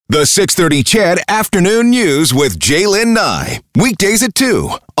The 6:30 CHED Afternoon News with Jaylen Nye. Weekdays at 2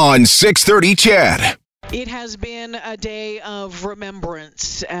 on 6:30 CHED. It has been a day of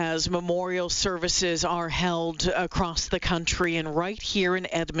remembrance as memorial services are held across the country and right here in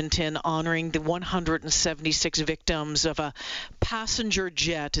Edmonton, honoring the 176 victims of a passenger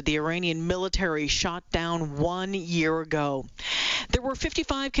jet the Iranian military shot down 1 year ago. There were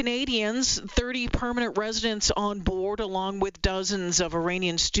 55 Canadians, 30 permanent residents on board, along with dozens of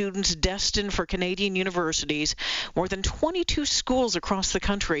Iranian students destined for Canadian universities. More than 22 schools across the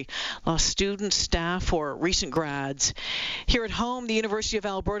country lost students, staff, or recent grads. Here at home, the University of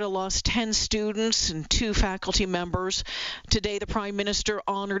Alberta lost 10 students and 2 faculty members. Today, the Prime Minister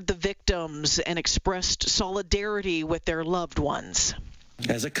honored the victims and expressed solidarity with their loved ones.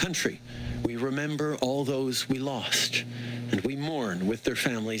 As a country, we remember all those we lost, and we mourn with their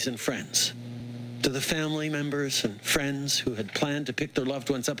families and friends. To the family members and friends who had planned to pick their loved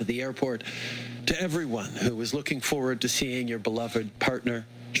ones up at the airport, to everyone who was looking forward to seeing your beloved partner,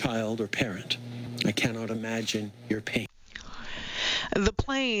 child, or parent, I cannot imagine your pain. The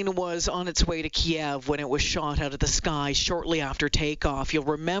plane was on its way to Kiev when it was shot out of the sky shortly after takeoff. You'll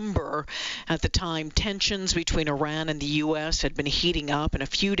remember at the time tensions between Iran and the U.S. had been heating up, and a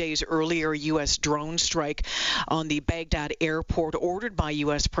few days earlier a U.S. drone strike on the Baghdad airport ordered by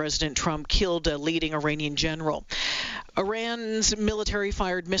U.S. President Trump killed a leading Iranian general. Iran's military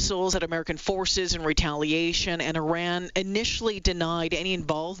fired missiles at American forces in retaliation, and Iran initially denied any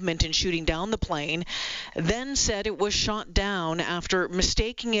involvement in shooting down the plane, then said it was shot down after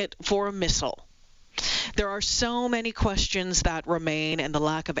mistaking it for a missile. There are so many questions that remain, and the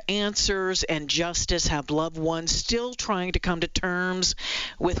lack of answers and justice have loved ones still trying to come to terms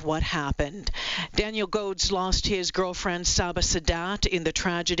with what happened. Daniel Ghods lost his girlfriend Saba Saadat in the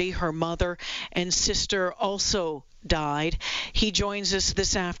tragedy. Her mother and sister also died. He joins us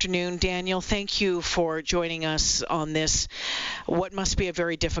this afternoon. Daniel, thank you for joining us on this, what must be a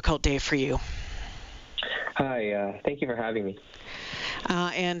very difficult day for you. Hi, thank you for having me.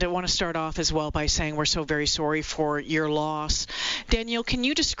 And I want to start off as well by saying we're so very sorry for your loss. Daniel, can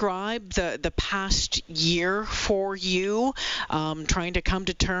you describe the past year for you, trying to come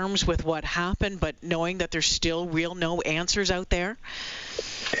to terms with what happened, but knowing that there's still no answers out there?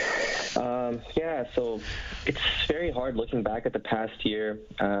 Yeah, so it's very hard looking back at the past year.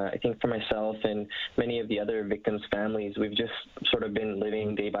 I think for myself and many of the other victims' families, we've just sort of been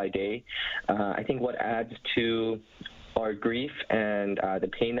living day by day. I think what adds to our grief and the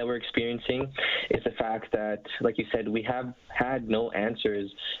pain that we're experiencing is the fact that, like you said, we have had no answers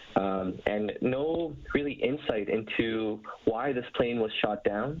and no really insight into why this plane was shot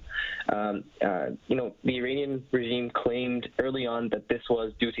down. The Iranian regime claimed early on that this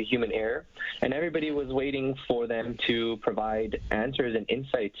was due to human error, and everybody was waiting for them to provide answers and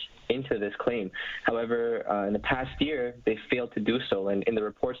insights into this claim. However, in the past year, they failed to do so, and in the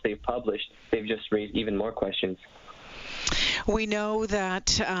reports they've published, they've just raised even more questions. We know that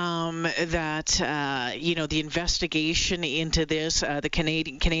the investigation into this, the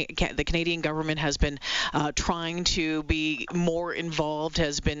Canadian government has been trying to be more involved,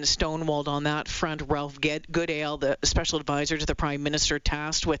 has been stonewalled on that front. Ralph Goodale, the special advisor to the Prime Minister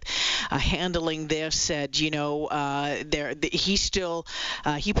tasked with handling this, said, he put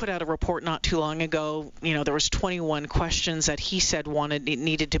out a report not too long ago. There was 21 questions that he said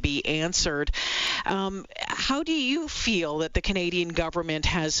needed to be answered. How do you feel that the Canadian government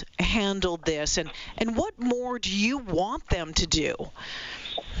has handled this, and what more do you want them to do?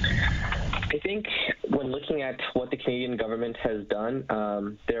 I think when looking at what the Canadian government has done,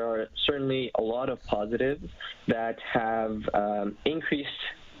 there are certainly a lot of positives that have increased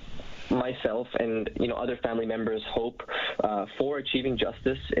myself and other family members' hope for achieving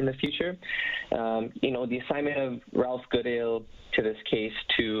justice in the future. The assignment of Ralph Goodale to this case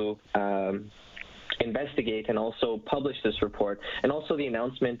to investigate and also publish this report, and also the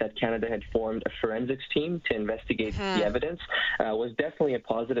announcement that Canada had formed a forensics team to investigate the evidence was definitely a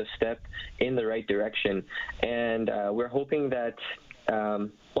positive step in the right direction. And we're hoping that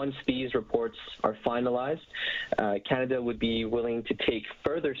once these reports are finalized, Canada would be willing to take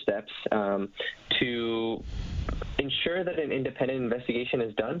further steps to ensure that an independent investigation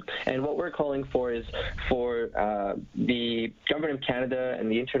is done. And what we're calling for is for the Government of Canada and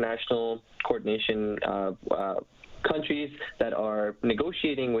the international coordination countries that are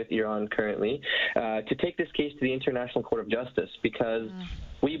negotiating with Iran currently to take this case to the International Court of Justice, because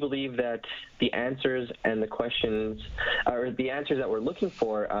we believe that the answers and the questions, or the answers that we're looking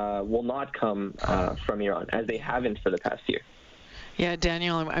for, will not come from Iran, as they haven't for the past year. Yeah,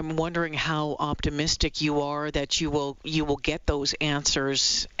 Daniel, I'm wondering how optimistic you are that you will get those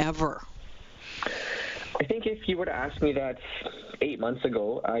answers ever. I think if you were to ask me that 8 months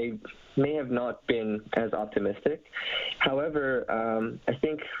ago, I may have not been as optimistic. However, I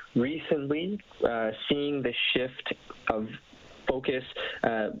think recently seeing the shift of focus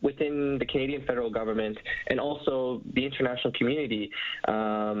within the Canadian federal government and also the international community,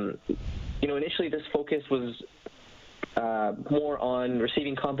 initially this focus was more on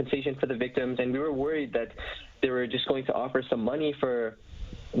receiving compensation for the victims, and we were worried that they were just going to offer some money for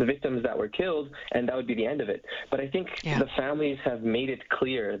the victims that were killed, and that would be the end of it. But I think the families have made it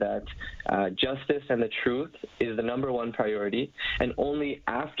clear that justice and the truth is the number one priority, and only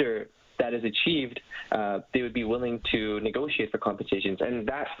after that is achieved, they would be willing to negotiate for compensations. And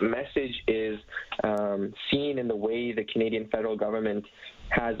that message is seen in the way the Canadian federal government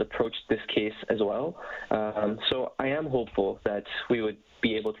has approached this case as well. So I am hopeful that we would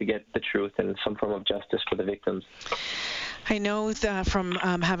be able to get the truth and some form of justice for the victims. I know that from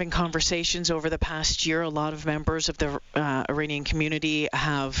having conversations over the past year, a lot of members of the Iranian community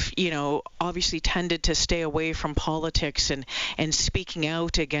have, obviously tended to stay away from politics and speaking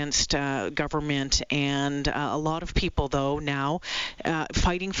out against government. And a lot of people, though, now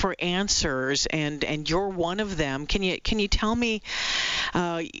fighting for answers. And you're one of them. Can you tell me,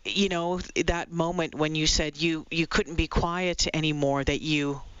 that moment when you said you couldn't be quiet anymore, that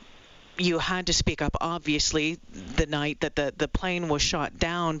you had to speak up, obviously, the night that the plane was shot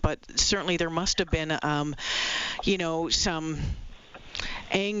down, but certainly there must have been, some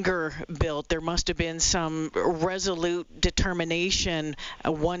anger built. There must have been some resolute determination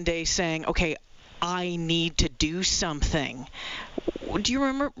one day saying, okay, I need to do something. Do you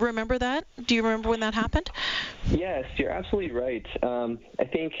remember that? Do you remember when that happened? Yes, you're absolutely right. I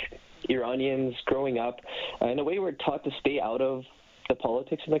think Iranians growing up, in a way, were taught to stay out of the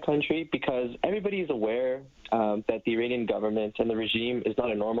politics in the country because everybody is aware that the Iranian government and the regime is not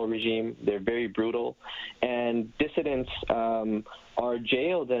a normal regime. They're very brutal, and dissidents are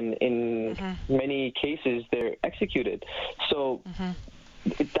jailed, and in many cases they're executed. So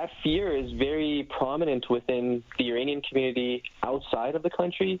that fear is very prominent within the Iranian community outside of the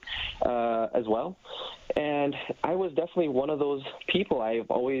country as well. And I was definitely one of those people. I've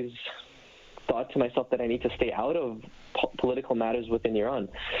always thought to myself that I need to stay out of political matters within Iran.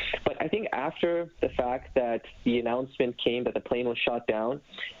 But I think after the fact that the announcement came that the plane was shot down,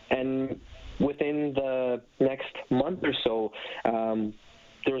 and within the next month or so,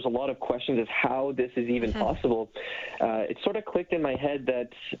 there was a lot of questions of how this is even possible. It sort of clicked in my head that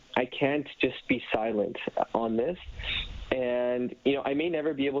I can't just be silent on this. And, I may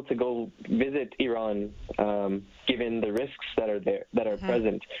never be able to go visit Iran, given the risks that are there, that are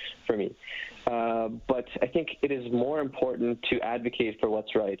present for me. But I think it is more important to advocate for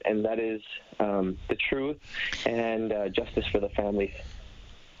what's right, and that is the truth and justice for the families.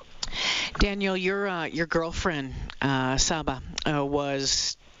 Daniel, your girlfriend, Saba,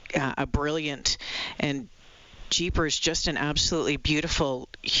 was a brilliant and jeepers, just an absolutely beautiful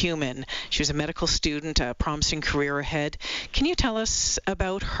human. She was a medical student, a promising career ahead. Can you tell us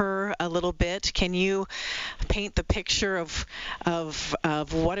about her a little bit? Can you paint the picture of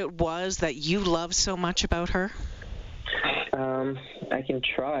what it was that you loved so much about her? I can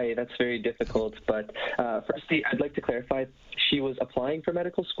try. That's very difficult. But firstly, I'd like to clarify, she was applying for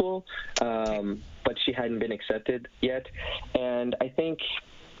medical school, but she hadn't been accepted yet. And I think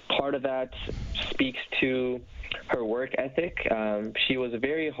part of that speaks to her work ethic. She was a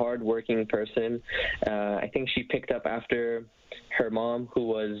very hard-working person. I think she picked up after her mom, who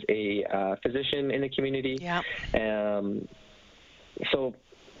was a physician in the community. Yeah. So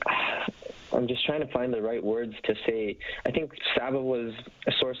I'm just trying to find the right words to say. I think Saba was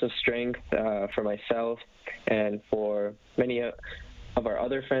a source of strength for myself and for many of our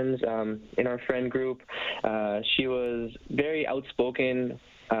other friends in our friend group. She was very outspoken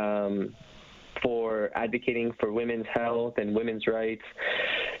for advocating for women's health and women's rights.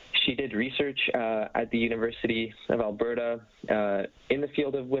 She did research at the University of Alberta in the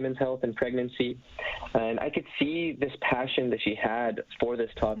field of women's health and pregnancy. And I could see this passion that she had for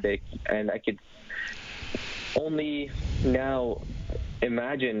this topic, and I could only now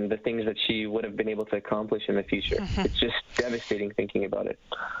imagine the things that she would have been able to accomplish in the future. It's just devastating thinking about it.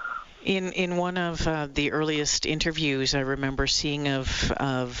 In one of the earliest interviews I remember seeing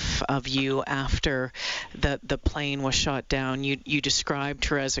of you after the plane was shot down, you described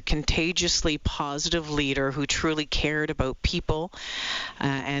her as a contagiously positive leader who truly cared about people,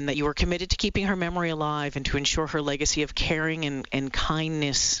 and that you were committed to keeping her memory alive and to ensure her legacy of caring and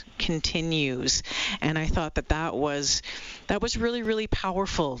kindness continues. And I thought that was really, really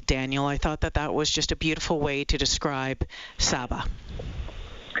powerful, Daniel. I thought that was just a beautiful way to describe Saba.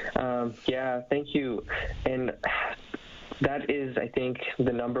 Yeah, thank you. And that is, I think,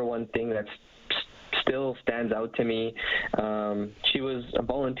 the number one thing that still stands out to me. She was a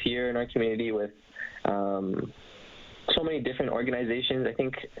volunteer in our community with so many different organizations. I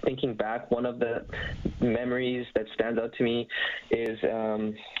think, thinking back, one of the memories that stands out to me is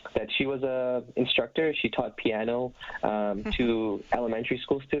that she was a instructor. She taught piano to elementary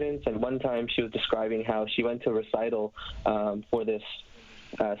school students, and one time she was describing how she went to a recital for this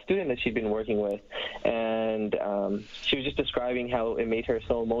student that she'd been working with, and she was just describing how it made her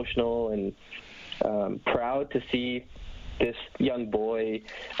so emotional and proud to see this young boy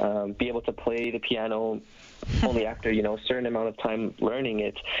be able to play the piano only after, a certain amount of time learning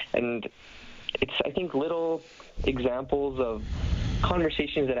it. And it's, I think, little examples of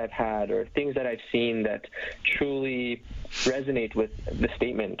conversations that I've had or things that I've seen that truly resonate with that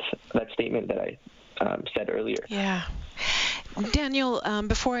statement that I said earlier. Yeah. Daniel,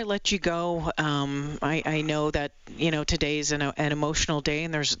 before I let you go, I know that today's an emotional day,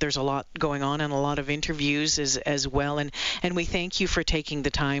 and there's a lot going on and a lot of interviews as well, and we thank you for taking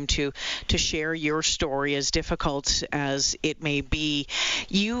the time to share your story, as difficult as it may be.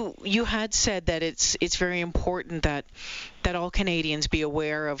 You had said that it's very important that all Canadians be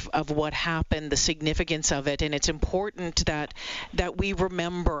aware of what happened, the significance of it, and it's important that we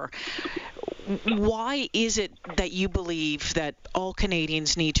remember. Why is it that you believe that all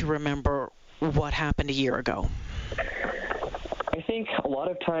Canadians need to remember what happened a year ago? I think a lot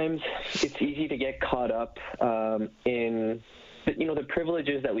of times it's easy to get caught up in the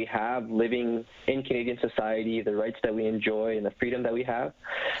privileges that we have living in Canadian society, the rights that we enjoy, and the freedom that we have.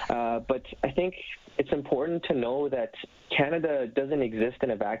 But I think it's important to know that Canada doesn't exist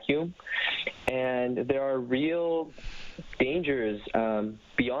in a vacuum, and there are real dangers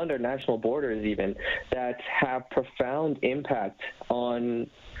beyond our national borders even that have profound impact on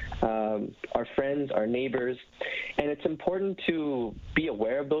our friends, our neighbors, and it's important to be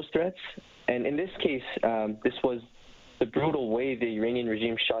aware of those threats. And in this case, this was the brutal way the Iranian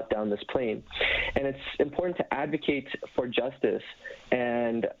regime shot down this plane. And it's important to advocate for justice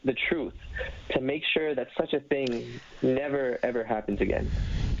and the truth to make sure that such a thing never, ever happens again.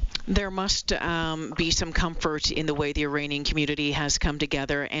 There must be some comfort in the way the Iranian community has come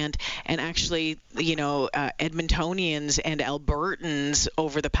together, and actually, Edmontonians and Albertans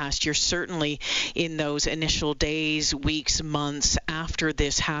over the past year, certainly in those initial days, weeks, months after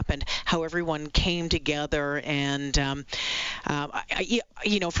this happened, how everyone came together, and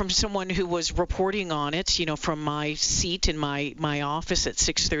from someone who was reporting on it, from my seat in my office at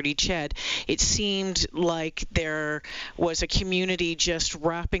 630 Ched, it seemed like there was a community just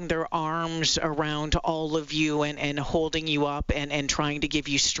wrapping their arms around all of you and holding you up and trying to give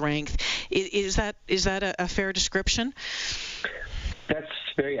you strength. Is that a fair description? That's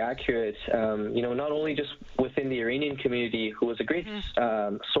very accurate. Not only just within the Iranian community, who was a great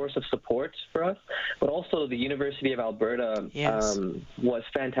source of support for us, but also the University of Alberta was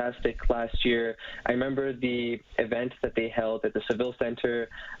fantastic last year. I remember the event that they held at the Seville Center.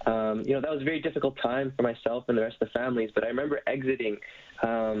 That was a very difficult time for myself and the rest of the families, but I remember exiting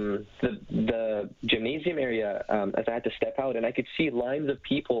the gymnasium area as I had to step out, and I could see lines of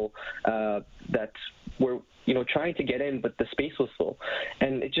people that were trying to get in, but the space was full.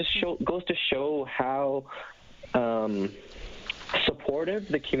 And it just goes to show how supportive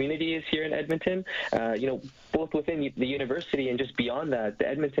the community is here in Edmonton, both within the university and just beyond that, the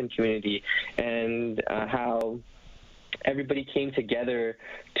Edmonton community, and how everybody came together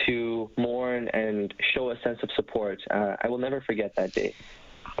to mourn and show a sense of support. I will never forget that day.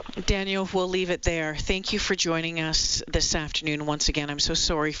 Daniel, we'll leave it there. Thank you for joining us this afternoon. Once again, I'm so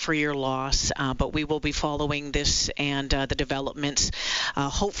sorry for your loss, but we will be following this and the developments,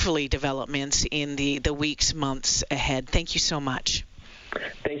 hopefully developments in the weeks, months ahead. Thank you so much.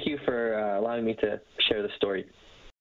 Thank you for allowing me to share the story.